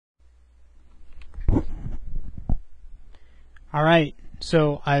Alright,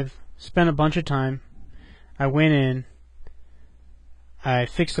 so I've spent a bunch of time. I went in, I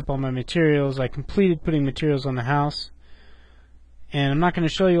fixed up all my materials, I completed putting materials on the house, and I'm not going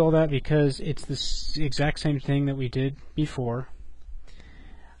to show you all that because it's the exact same thing that we did before.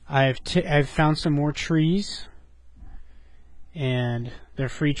 I've found some more trees, and they're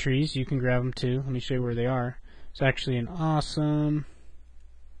free trees. You can grab them too. Let me show you where they are. It's actually an awesome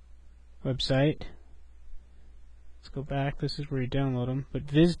website. Let's go back. This is where you download them. But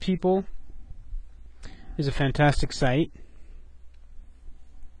Viz People is a fantastic site,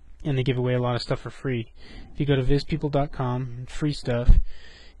 and they give away a lot of stuff for free. If you go to vizpeople.com, free stuff,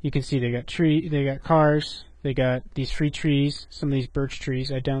 you can see they got cars, they got these free trees, some of these birch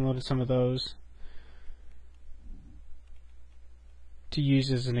trees. I downloaded some of those to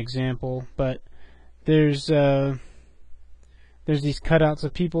use as an example, but there's these cutouts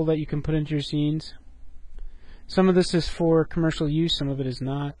of people that you can put into your scenes. Some of this is for commercial use, some of it is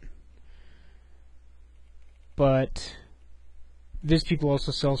not. But Viz People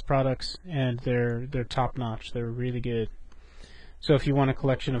also sells products, and they're top notch. They're really good. So if you want a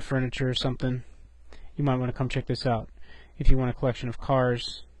collection of furniture or something, you might want to come check this out. If you want a collection of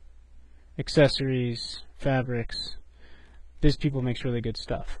cars, accessories, fabrics, Viz People makes really good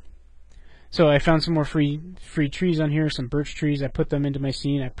stuff. So I found some more free trees on here, some birch trees. I put them into my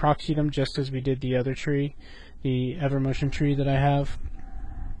scene. I proxied them just as we did the other tree, the Evermotion tree that I have.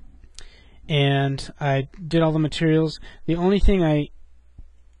 And I did all the materials. The only thing I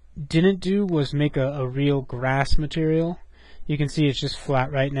didn't do was make a real grass material. You can see it's just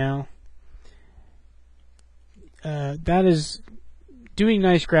flat right now. That is, doing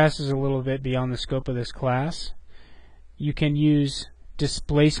nice grass is a little bit beyond the scope of this class. You can use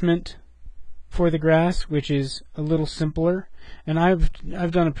displacement for the grass, which is a little simpler. And I've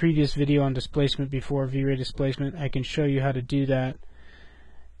done a previous video on displacement before, V-ray displacement. I can show you how to do that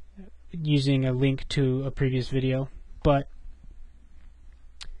using a link to a previous video. But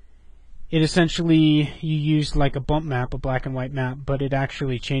it essentially, you use like a bump map, a black and white map, but it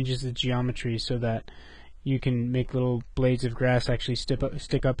actually changes the geometry so that you can make little blades of grass actually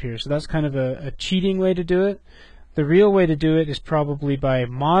stick up here. So that's kind of a cheating way to do it. The real way to do it is probably by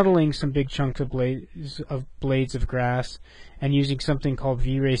modeling some big chunks of blades of grass and using something called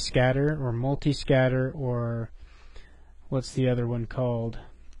V-ray scatter or multi-scatter, or what's the other one called?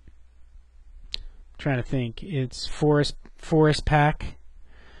 I'm trying to think. It's Forest Pack.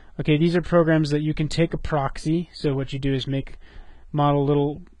 Okay, these are programs that you can take a proxy. So what you do is model a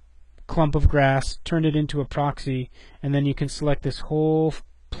little clump of grass, turn it into a proxy, and then you can select this whole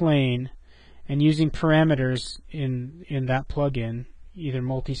plane. And using parameters in that plugin, either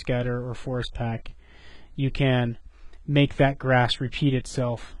multi-scatter or forest pack, you can make that grass repeat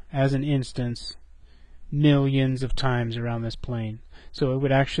itself as an instance millions of times around this plane. So it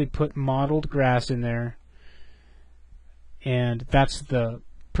would actually put modeled grass in there, and that's the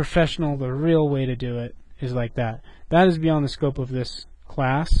professional, the real way to do it is like that. That is beyond the scope of this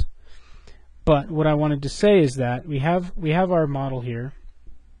class. But what I wanted to say is that we have our model here.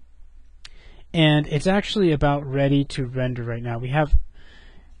 And it's actually about ready to render right now. We have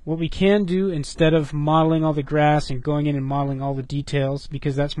what we can do instead of modeling all the grass and going in and modeling all the details,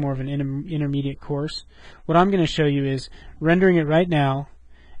 because that's more of an intermediate course. What I'm going to show you is rendering it right now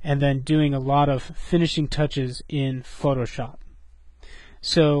and then doing a lot of finishing touches in Photoshop.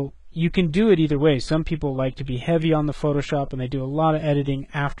 So you can do it either way. Some people like to be heavy on the Photoshop and they do a lot of editing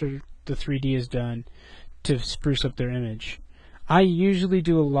after the 3D is done to spruce up their image. I usually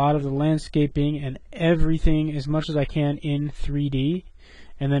do a lot of the landscaping and everything as much as I can in 3D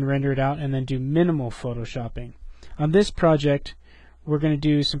and then render it out and then do minimal photoshopping. On this project, we're going to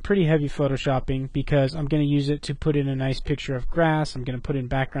do some pretty heavy photoshopping because I'm going to use it to put in a nice picture of grass. I'm going to put in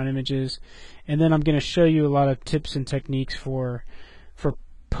background images, and then I'm going to show you a lot of tips and techniques for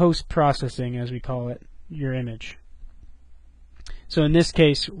post-processing, as we call it, your image. So in this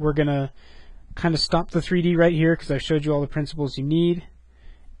case, we're going to kind of stop the 3D right here because I've showed you all the principles you need,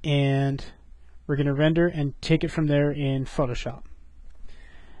 and we're going to render and take it from there in Photoshop.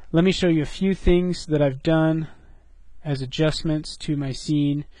 Let me show you a few things that I've done as adjustments to my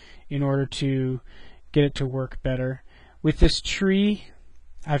scene in order to get it to work better. With this tree,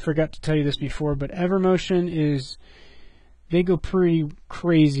 I forgot to tell you this before, but Evermotion they go pretty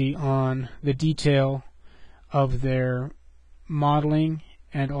crazy on the detail of their modeling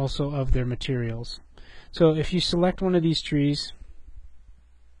and also of their materials. So if you select one of these trees,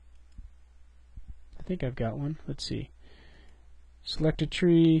 I think I've got one, let's see, select a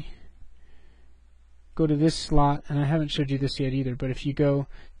tree, go to this slot, and I haven't showed you this yet either, but if you go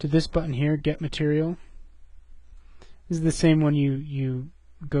to this button here, get material, This is the same one you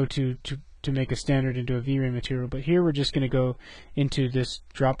go to make a standard into a V-Ray material, but here we're just going to go into this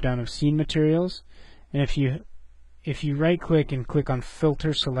drop down of scene materials, and if you right click and click on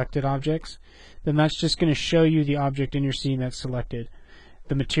filter selected objects, then that's just going to show you the object in your scene that's selected,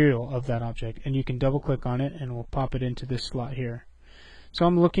 the material of that object, and you can double click on it and we'll pop it into this slot here. So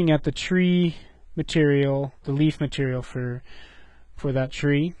I'm looking at the tree material, the leaf material for that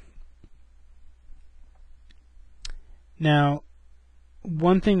tree. Now,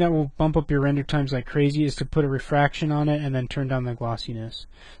 one thing that will bump up your render times like crazy is to put a refraction on it and then turn down the glossiness.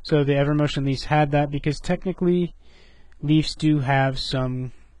 So the Evermotion leaves had that because technically leaves do have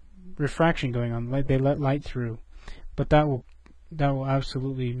some refraction going on. They let light through, but that will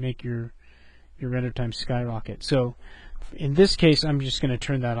absolutely make your render time skyrocket. So in this case, I'm just going to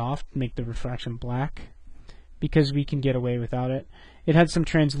turn that off, make the refraction black, because we can get away without it. It had some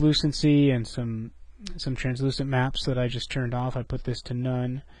translucency and some translucent maps that I just turned off. I put this to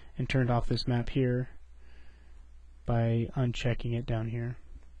none and turned off this map here by unchecking it down here.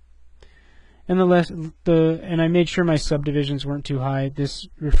 And and I made sure my subdivisions weren't too high. This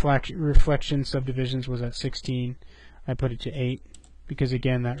reflection subdivisions was at 16. I put it to 8 because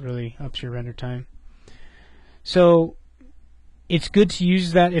again that really ups your render time. So it's good to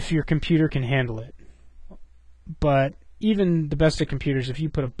use that if your computer can handle it. But even the best of computers, if you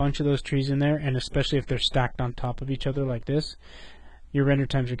put a bunch of those trees in there, and especially if they're stacked on top of each other like this, your render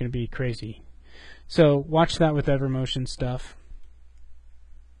times are going to be crazy. So watch that with Evermotion stuff.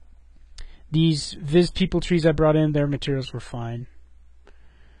 These Viz People trees I brought in, their materials were fine.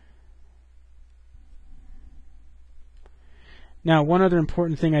 Now, one other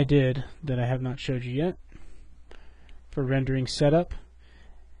important thing I did that I have not showed you yet for rendering setup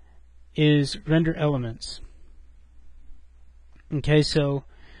is render elements. Okay, so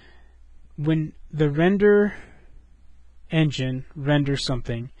when the render engine renders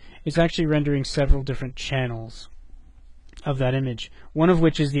something, it's actually rendering several different channels of that image, one of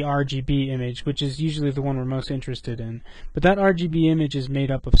which is the RGB image, which is usually the one we're most interested in. But that RGB image is made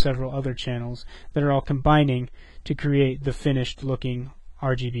up of several other channels that are all combining to create the finished looking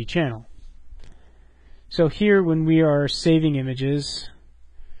RGB channel. So here, when we are saving images,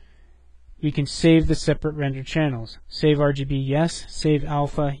 we can save the separate render channels. Save RGB, yes. Save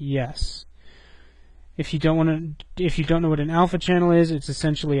alpha, yes. If you don't know what an alpha channel is, it's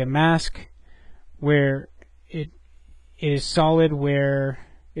essentially a mask where it is solid, where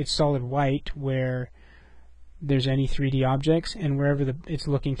it's solid white, where there's any 3D objects, and wherever it's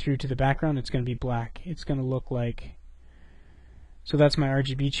looking through to the background, it's going to be black. It's going to look like. So that's my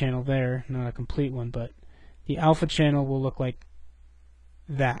RGB channel there, not a complete one, but the alpha channel will look like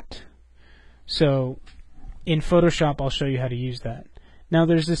that. So in Photoshop, I'll show you how to use that. Now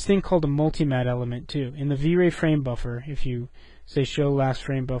there's this thing called a multimat element too. In the V-Ray frame buffer, if you say show last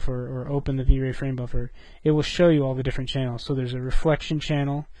frame buffer or open the V-Ray frame buffer, it will show you all the different channels. So there's a reflection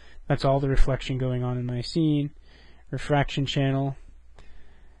channel, that's all the reflection going on in my scene. Refraction channel,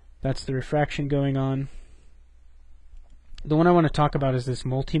 that's the refraction going on. The one I want to talk about is this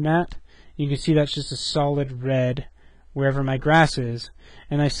multimat. You can see that's just a solid red wherever my grass is,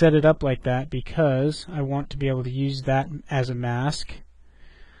 and I set it up like that because I want to be able to use that as a mask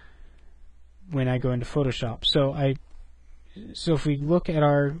when I go into Photoshop. So if we look at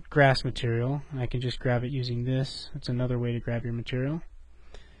our grass material, I can just grab it using this. That's another way to grab your material.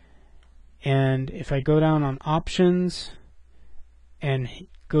 And if I go down on options and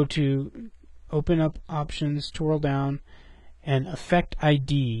go to open up options, twirl down, and effect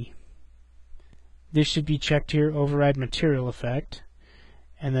ID, this should be checked here, override material effect,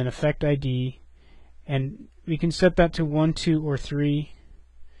 and then effect ID, and we can set that to 1, 2, or 3.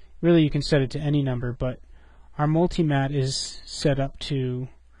 Really you can set it to any number, but our multimat is set up to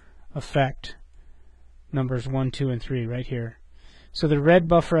affect numbers 1, 2, and 3 right here. So the red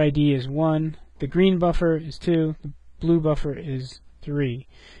buffer ID is 1, the green buffer is 2, the blue buffer is 3,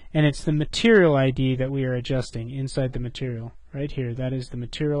 and it's the material ID that we are adjusting inside the material right here. That is the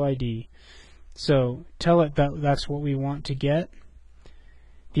material ID. So tell it that that's what we want to get.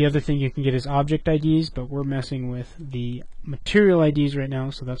 The other thing you can get is object IDs, but we're messing with the material IDs right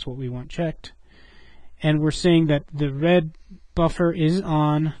now, so that's what we want checked. And we're saying that the red buffer is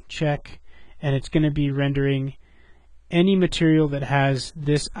on, check, and it's going to be rendering any material that has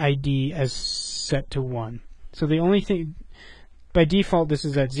this ID as set to 1. So the only thing, by default this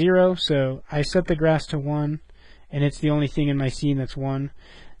is at 0, so I set the grass to 1, and it's the only thing in my scene that's 1.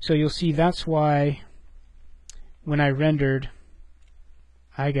 So you'll see that's why when I rendered,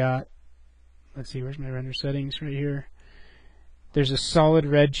 I got, let's see, where's my render settings? Right here. There's a solid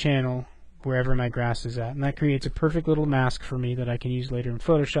red channel wherever my grass is at. And that creates a perfect little mask for me that I can use later in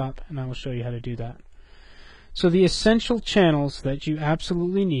Photoshop, and I will show you how to do that. So the essential channels that you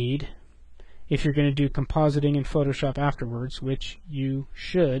absolutely need if you're going to do compositing in Photoshop afterwards, which you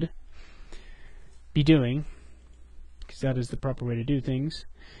should be doing, because that is the proper way to do things.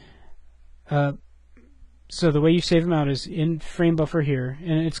 So the way you save them out is in frame buffer here,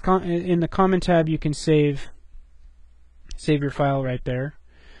 and it's in the common tab. You can save your file right there,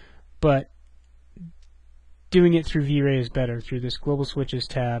 but doing it through V-Ray is better, through this global switches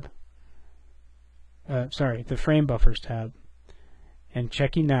tab, the frame buffers tab, and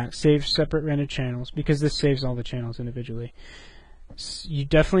checking that save separate rendered channels, because this saves all the channels individually. You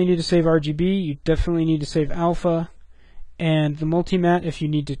definitely need to save RGB, you definitely need to save alpha, and the multimatte if you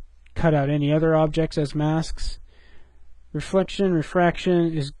need to cut out any other objects as masks. Reflection,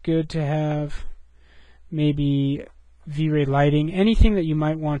 refraction is good to have. Maybe V-Ray lighting, anything that you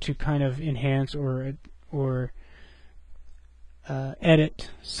might want to kind of enhance or edit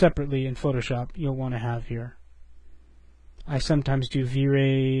separately in Photoshop, you'll want to have here. I sometimes do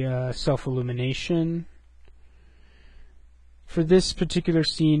V-Ray self-illumination. For this particular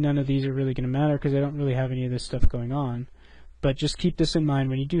scene, none of these are really going to matter because I don't really have any of this stuff going on. But just keep this in mind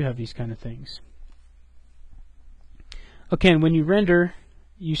when you do have these kind of things. Okay, and when you render,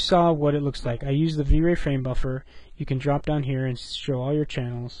 you saw what it looks like. I use the V-Ray frame buffer. You can drop down here and show all your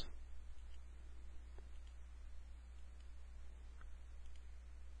channels.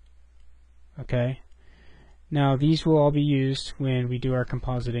 Okay. Now these will all be used when we do our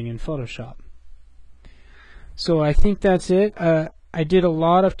compositing in Photoshop. So I think that's it. I did a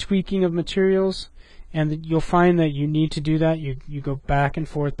lot of tweaking of materials, and you'll find that you need to do that. You go back and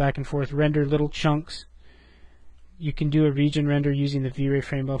forth, render little chunks. You can do a region render using the V-Ray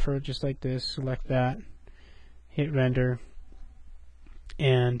frame buffer just like this. Select that, hit render,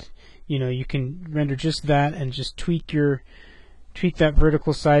 and you can render just that and just tweak that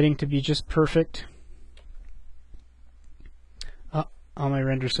vertical siding to be just perfect. All my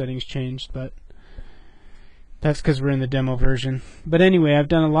render settings changed, but that's because we're in the demo version. But anyway, I've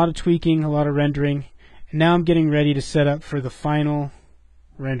done a lot of tweaking, a lot of rendering, and now I'm getting ready to set up for the final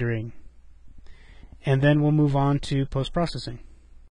rendering. And then we'll move on to post-processing.